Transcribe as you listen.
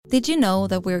Did you know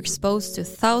that we're exposed to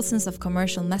thousands of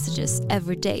commercial messages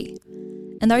every day?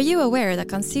 And are you aware that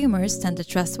consumers tend to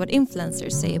trust what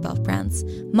influencers say about brands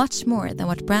much more than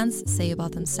what brands say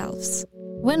about themselves?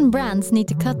 When brands need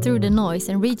to cut through the noise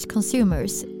and reach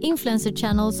consumers, influencer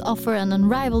channels offer an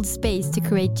unrivaled space to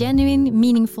create genuine,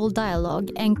 meaningful dialogue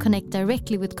and connect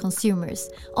directly with consumers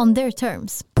on their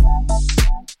terms.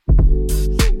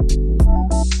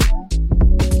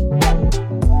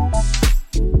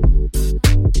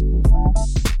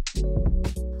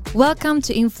 Welcome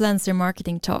to Influencer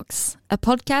Marketing Talks, a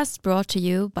podcast brought to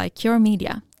you by Cure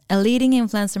Media, a leading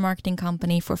influencer marketing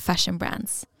company for fashion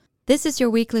brands. This is your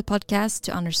weekly podcast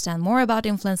to understand more about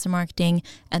influencer marketing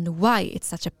and why it's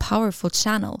such a powerful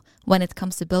channel when it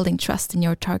comes to building trust in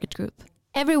your target group.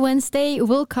 Every Wednesday,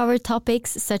 we'll cover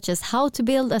topics such as how to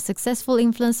build a successful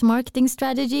influencer marketing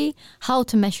strategy, how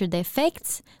to measure the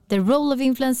effects, the role of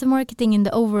influencer marketing in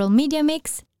the overall media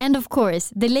mix, and of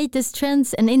course, the latest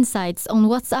trends and insights on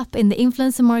what's up in the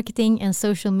influencer marketing and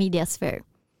social media sphere.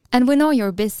 And we know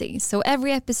you're busy, so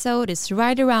every episode is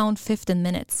right around 15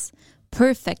 minutes.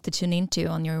 Perfect to tune into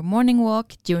on your morning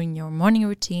walk, during your morning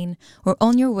routine, or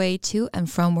on your way to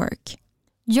and from work.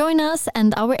 Join us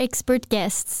and our expert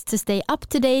guests to stay up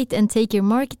to date and take your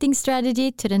marketing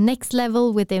strategy to the next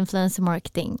level with influencer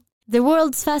marketing, the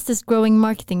world's fastest growing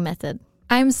marketing method.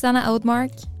 I'm Sanna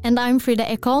Oudmark. And I'm Frida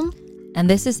Ekholm. And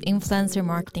this is Influencer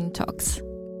Marketing Talks.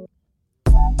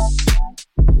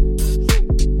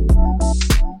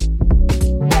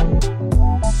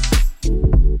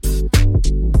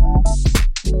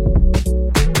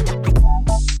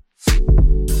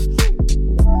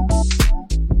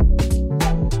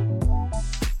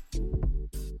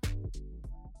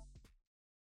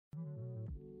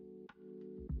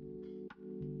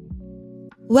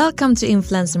 Welcome to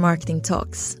Influencer Marketing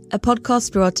Talks, a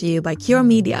podcast brought to you by Cure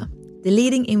Media, the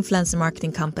leading influencer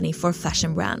marketing company for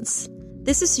fashion brands.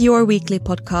 This is your weekly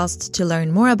podcast to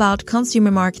learn more about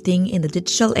consumer marketing in the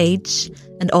digital age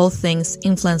and all things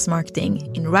influence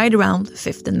marketing in right around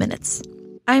 15 minutes.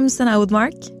 I'm Sanna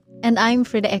Oudmark. And I'm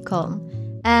Frida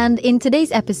Ekholm. And in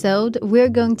today's episode, we're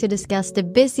going to discuss the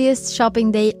busiest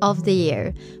shopping day of the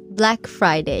year, Black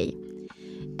Friday.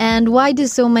 And why do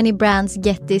so many brands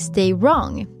get this day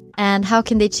wrong? And how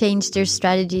can they change their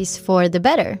strategies for the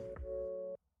better?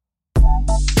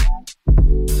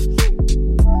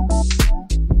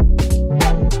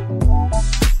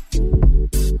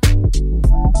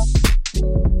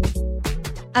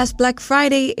 As Black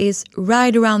Friday is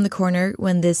right around the corner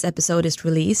when this episode is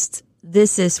released,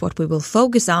 this is what we will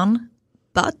focus on.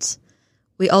 But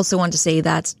we also want to say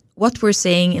that what we're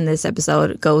saying in this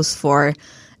episode goes for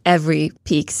every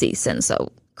peak season.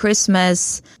 So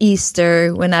Christmas,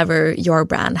 Easter, whenever your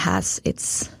brand has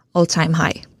its all-time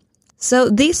high. So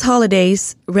these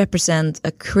holidays represent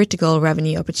a critical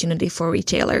revenue opportunity for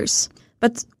retailers.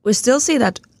 But we still see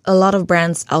that a lot of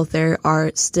brands out there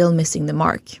are still missing the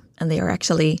mark, and they are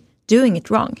actually doing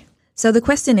it wrong. So the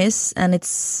question is, and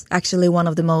it's actually one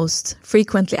of the most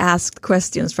frequently asked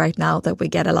questions right now that we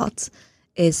get a lot,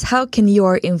 is how can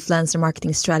your influencer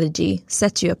marketing strategy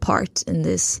set you apart in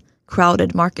this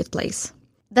crowded marketplace?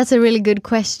 That's a really good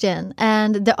question.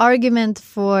 And the argument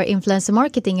for influencer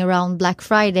marketing around Black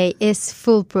Friday is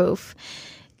foolproof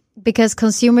because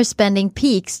consumer spending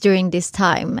peaks during this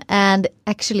time, and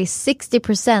actually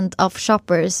 60% of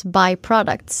shoppers buy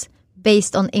products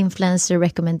based on influencer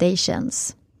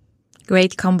recommendations.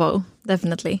 Great combo,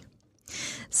 definitely.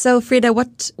 So Frida,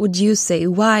 what would you say?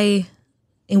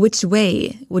 In which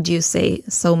way would you say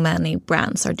so many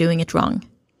brands are doing it wrong?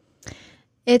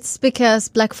 It's because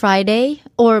Black Friday,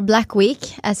 or Black Week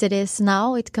as it is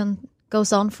now,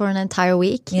 goes on for an entire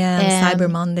week. Yeah, Cyber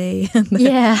Monday.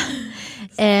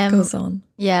 Goes on.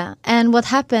 Yeah, and what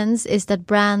happens is that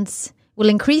brands will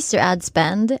increase their ad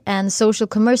spend and social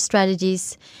commerce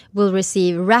strategies will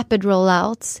receive rapid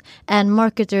rollouts, and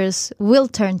marketers will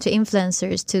turn to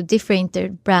influencers to differentiate their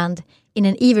brand in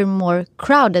an even more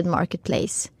crowded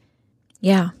marketplace.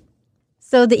 Yeah.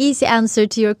 So the easy answer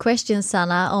to your question,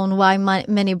 Sanna, on why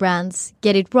many brands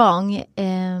get it wrong,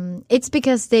 it's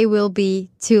because they will be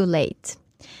too late.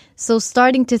 So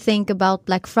starting to think about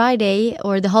Black Friday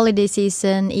or the holiday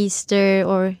season, Easter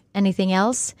or anything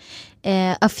else,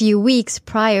 a few weeks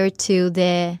prior to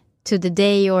the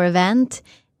day or event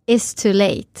is too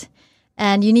late.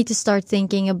 And you need to start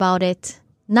thinking about it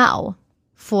now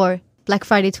for Black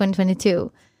Friday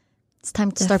 2022. It's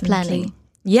time to start planning.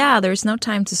 Yeah, there's no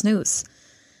time to snooze.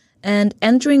 And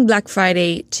entering Black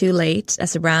Friday too late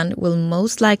as a brand will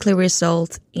most likely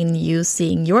result in you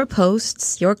seeing your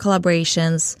posts, your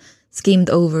collaborations skimmed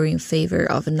over in favor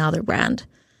of another brand.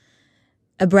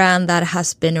 a brand that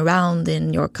has been around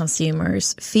in your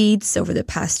consumers' feeds over the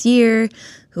past year,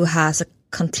 who has a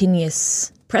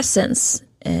continuous presence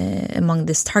among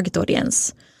this target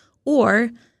audience, or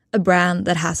a brand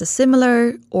that has a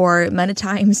similar or many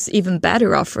times even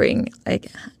better offering,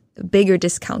 like a bigger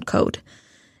discount code.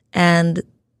 And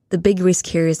the big risk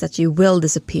here is that you will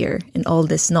disappear in all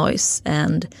this noise,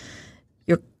 and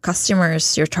your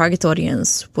customers, your target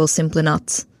audience, will simply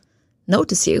not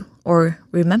notice you or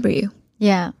remember you.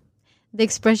 Yeah. The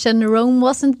expression Rome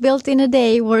wasn't built in a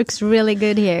day works really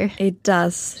good here. It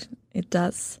does. It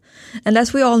does. And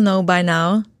as we all know by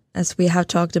now, as we have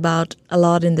talked about a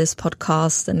lot in this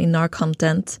podcast and in our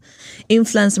content,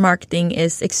 influencer marketing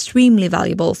is extremely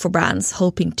valuable for brands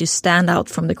hoping to stand out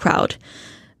from the crowd.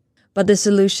 But the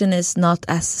solution is not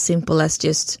as simple as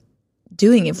just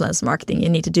doing influencer marketing. You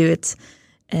need to do it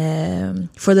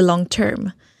for the long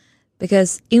term.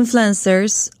 Because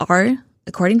influencers are,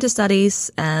 according to studies,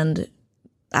 and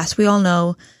as we all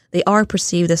know, they are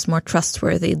perceived as more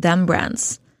trustworthy than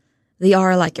brands. They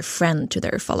are like a friend to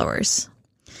their followers.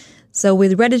 So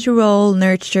with ready-to-roll,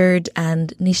 nurtured,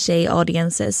 and niche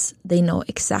audiences, they know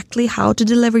exactly how to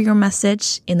deliver your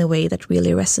message in a way that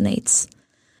really resonates.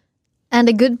 And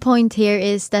a good point here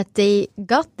is that they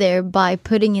got there by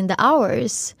putting in the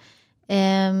hours.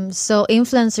 So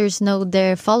influencers know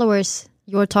their followers,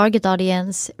 your target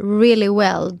audience, really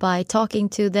well by talking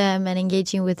to them and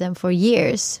engaging with them for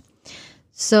years.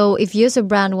 So if you as a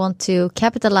brand want to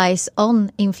capitalize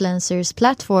on influencers'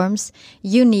 platforms,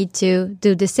 you need to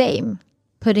do the same,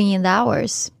 putting in the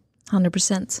hours.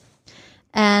 100%.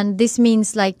 And this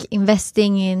means like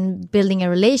investing in building a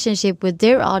relationship with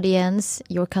their audience,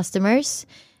 your customers,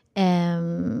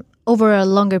 over a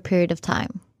longer period of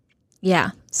time.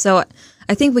 Yeah, so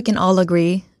I think we can all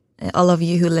agree, all of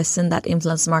you who listen, that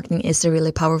influence marketing is a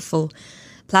really powerful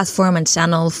platform and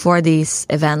channel for these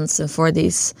events and for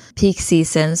these peak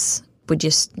seasons. We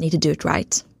just need to do it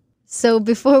right. So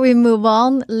before we move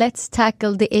on, let's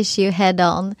tackle the issue head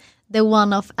on. The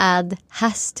one-off ad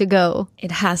has to go.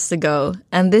 It has to go.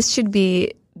 And this should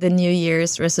be the New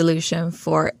Year's resolution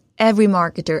for every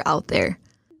marketer out there.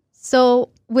 So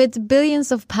with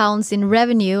billions of pounds in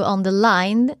revenue on the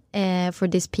line for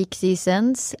these peak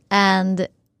seasons, and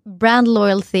brand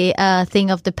loyalty a thing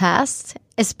of the past,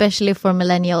 especially for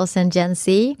millennials and Gen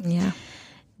Z. Yeah.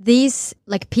 These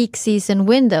like peak season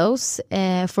windows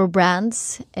for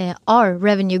brands are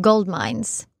revenue gold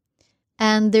mines.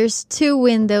 And there's two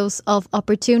windows of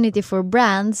opportunity for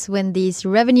brands when these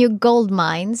revenue gold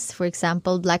mines, for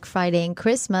example, Black Friday and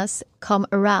Christmas, come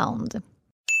around.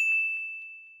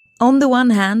 On the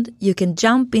one hand, you can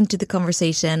jump into the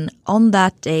conversation on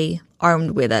that day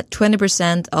armed with a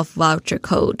 20% off voucher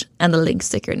code and a link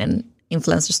sticker in an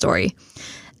influencer story.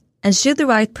 And should the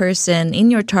right person in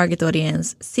your target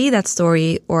audience see that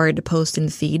story or the post in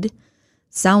the feed,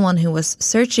 someone who was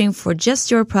searching for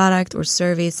just your product or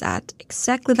service at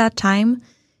exactly that time,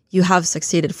 you have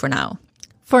succeeded for now.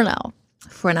 For now.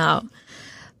 For now.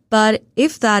 But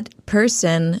if that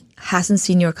person hasn't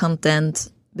seen your content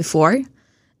before,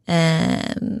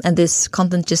 and this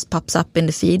content just pops up in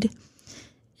the feed,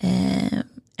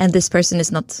 and this person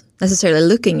is not necessarily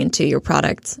looking into your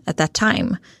product at that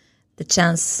time, the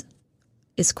chance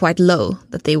is quite low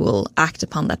that they will act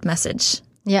upon that message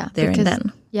there and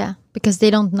then. Yeah, because they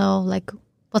don't know, like,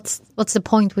 what's the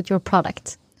point with your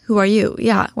product? Who are you?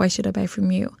 Yeah, why should I buy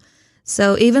from you?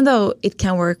 So even though it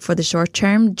can work for the short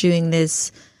term during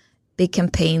these big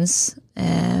campaigns,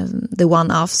 the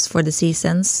one-offs for the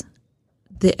seasons,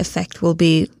 the effect will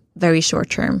be very short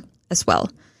term as well,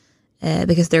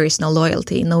 because there is no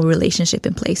loyalty, no relationship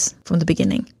in place from the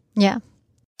beginning. Yeah.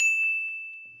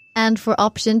 And for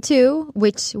option 2,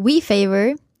 which we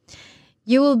favor,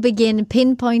 you will begin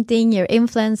pinpointing your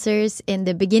influencers in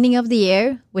the beginning of the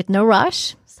year with no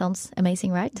rush. Sounds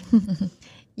amazing, right?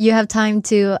 You have time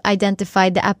to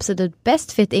identify the absolute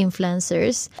best fit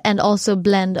influencers and also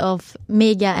blend of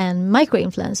mega and micro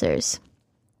influencers.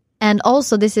 And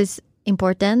also, this is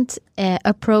important,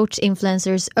 approach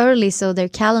influencers early so their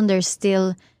calendar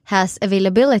still has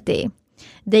availability.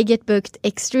 They get booked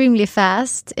extremely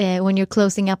fast when you're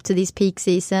closing up to these peak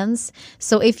seasons.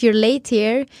 So if you're late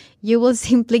here, you will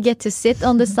simply get to sit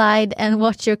on the side and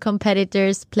watch your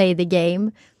competitors play the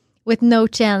game with no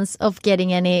chance of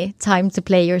getting any time to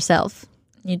play yourself.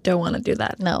 You don't want to do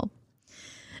that. No.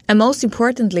 And most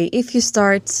importantly, if you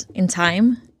start in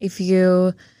time, if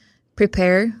you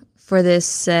prepare for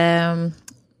this,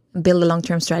 build a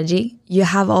long-term strategy, you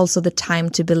have also the time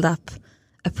to build up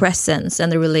a presence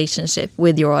and a relationship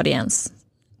with your audience,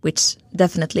 which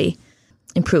definitely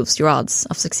improves your odds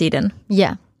of succeeding.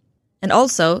 Yeah. And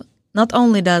also, Not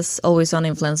only does always-on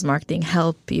influence marketing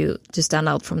help you to stand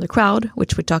out from the crowd,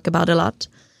 which we talk about a lot,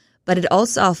 but it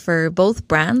also offers both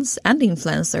brands and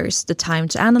influencers the time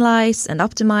to analyze and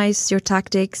optimize your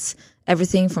tactics,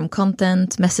 everything from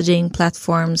content, messaging,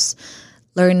 platforms,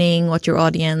 learning what your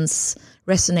audience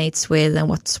resonates with and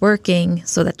what's working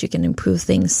so that you can improve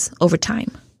things over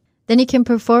time. Then you can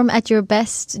perform at your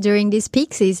best during these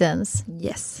peak seasons.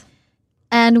 Yes.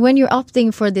 And when you're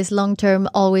opting for this long-term,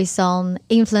 always-on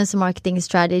influencer marketing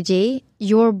strategy,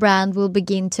 your brand will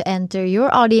begin to enter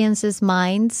your audience's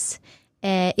minds.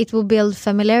 It will build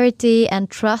familiarity and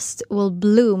trust will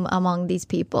bloom among these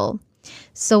people.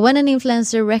 So when an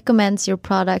influencer recommends your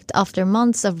product after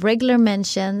months of regular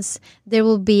mentions, there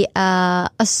will be a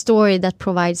story that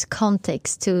provides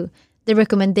context to the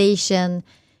recommendation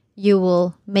you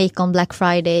will make on Black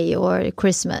Friday or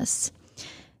Christmas,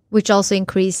 which also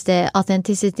increase the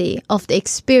authenticity of the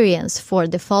experience for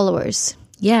the followers.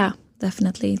 Yeah,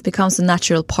 definitely. It becomes a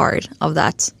natural part of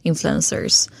that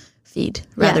influencer's feed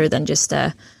rather than just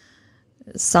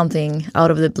something out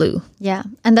of the blue. Yeah,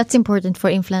 and that's important for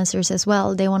influencers as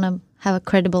well. They want to have a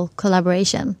credible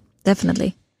collaboration.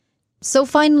 Definitely. So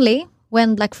finally,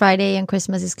 when Black Friday and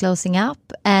Christmas is closing up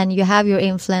and you have your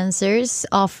influencers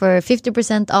offer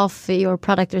 50% off your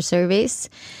product or service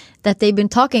that they've been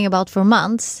talking about for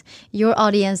months, your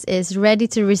audience is ready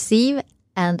to receive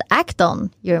and act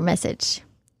on your message.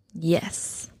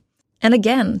 Yes. And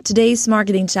again, today's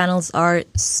marketing channels are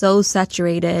so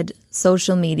saturated,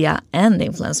 social media and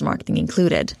influencer marketing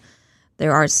included.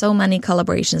 There are so many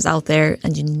collaborations out there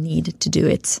and you need to do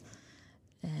it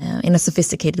in a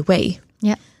sophisticated way.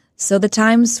 Yeah. So the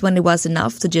times when it was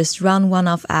enough to just run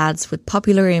one-off ads with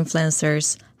popular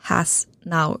influencers has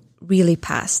now really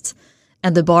passed.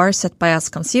 And the bar set by us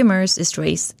consumers is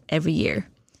raised every year.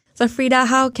 So Frida,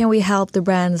 how can we help the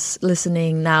brands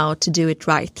listening now to do it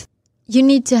right? You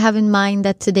need to have in mind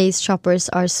that today's shoppers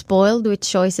are spoiled with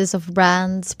choices of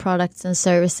brands, products and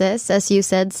services, as you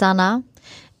said, Sanna.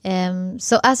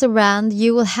 So as a brand,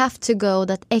 you will have to go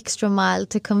that extra mile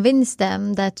to convince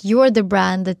them that you're the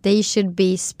brand that they should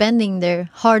be spending their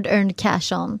hard-earned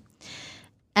cash on.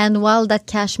 And while that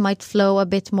cash might flow a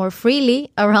bit more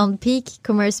freely around peak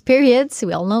commerce periods,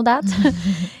 we all know that,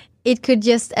 it could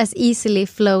just as easily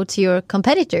flow to your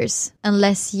competitors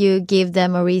unless you give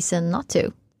them a reason not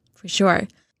to. For sure.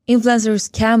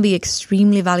 Influencers can be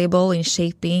extremely valuable in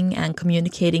shaping and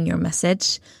communicating your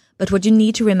message, but what you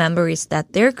need to remember is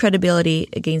that their credibility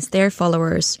against their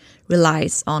followers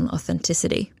relies on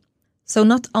authenticity. So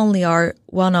not only are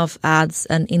one-off ads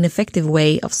an ineffective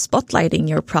way of spotlighting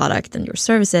your product and your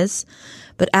services,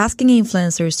 but asking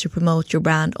influencers to promote your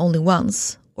brand only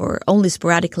once or only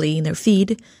sporadically in their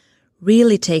feed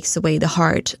really takes away the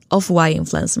heart of why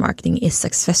influencer marketing is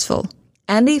successful.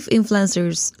 And if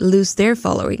influencers lose their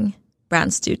following,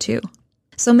 brands do too.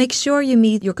 So make sure you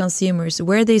meet your consumers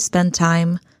where they spend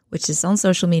time, which is on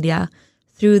social media,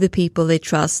 through the people they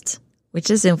trust, which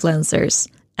is influencers,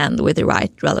 and with the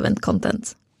right relevant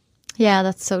content. Yeah,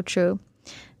 that's so true.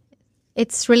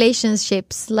 It's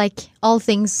relationships, like all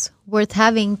things worth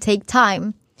having, take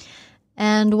time.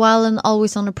 And while an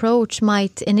always-on approach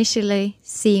might initially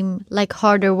seem like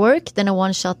harder work than a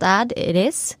one-shot ad, it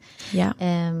is. Yeah.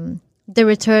 The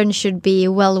return should be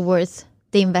well worth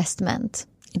the investment.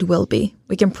 It will be.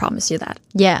 We can promise you that.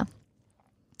 Yeah.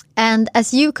 And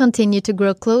as you continue to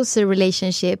grow closer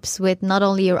relationships with not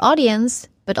only your audience,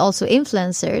 but also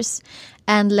influencers,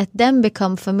 and let them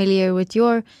become familiar with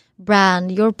your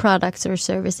brand, your products or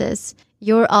services,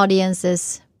 your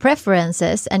audience's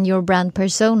preferences, and your brand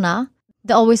persona,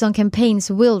 the always-on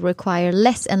campaigns will require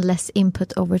less and less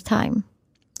input over time.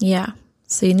 Yeah.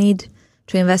 So you need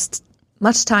to invest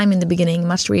much time in the beginning,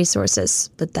 much resources,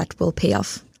 but that will pay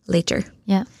off later.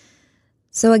 Yeah.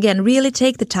 So again, really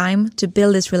take the time to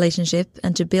build this relationship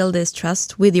and to build this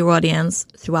trust with your audience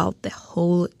throughout the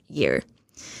whole year.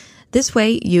 This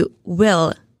way, you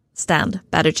will stand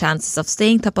better chances of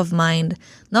staying top of mind,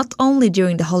 not only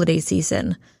during the holiday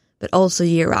season, but also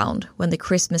year-round, when the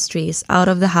Christmas tree is out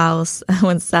of the house and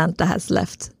when Santa has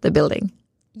left the building.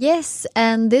 Yes,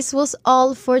 and this was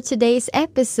all for today's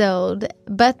episode,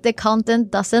 but the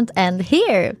content doesn't end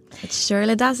here. It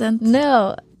surely doesn't.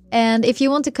 No. And if you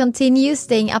want to continue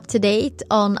staying up to date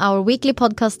on our weekly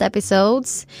podcast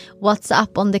episodes, what's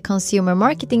up on the consumer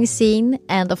marketing scene,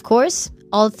 and of course,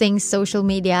 all things social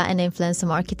media and influencer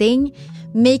marketing,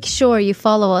 make sure you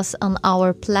follow us on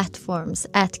our platforms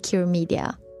at Cure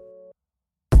Media.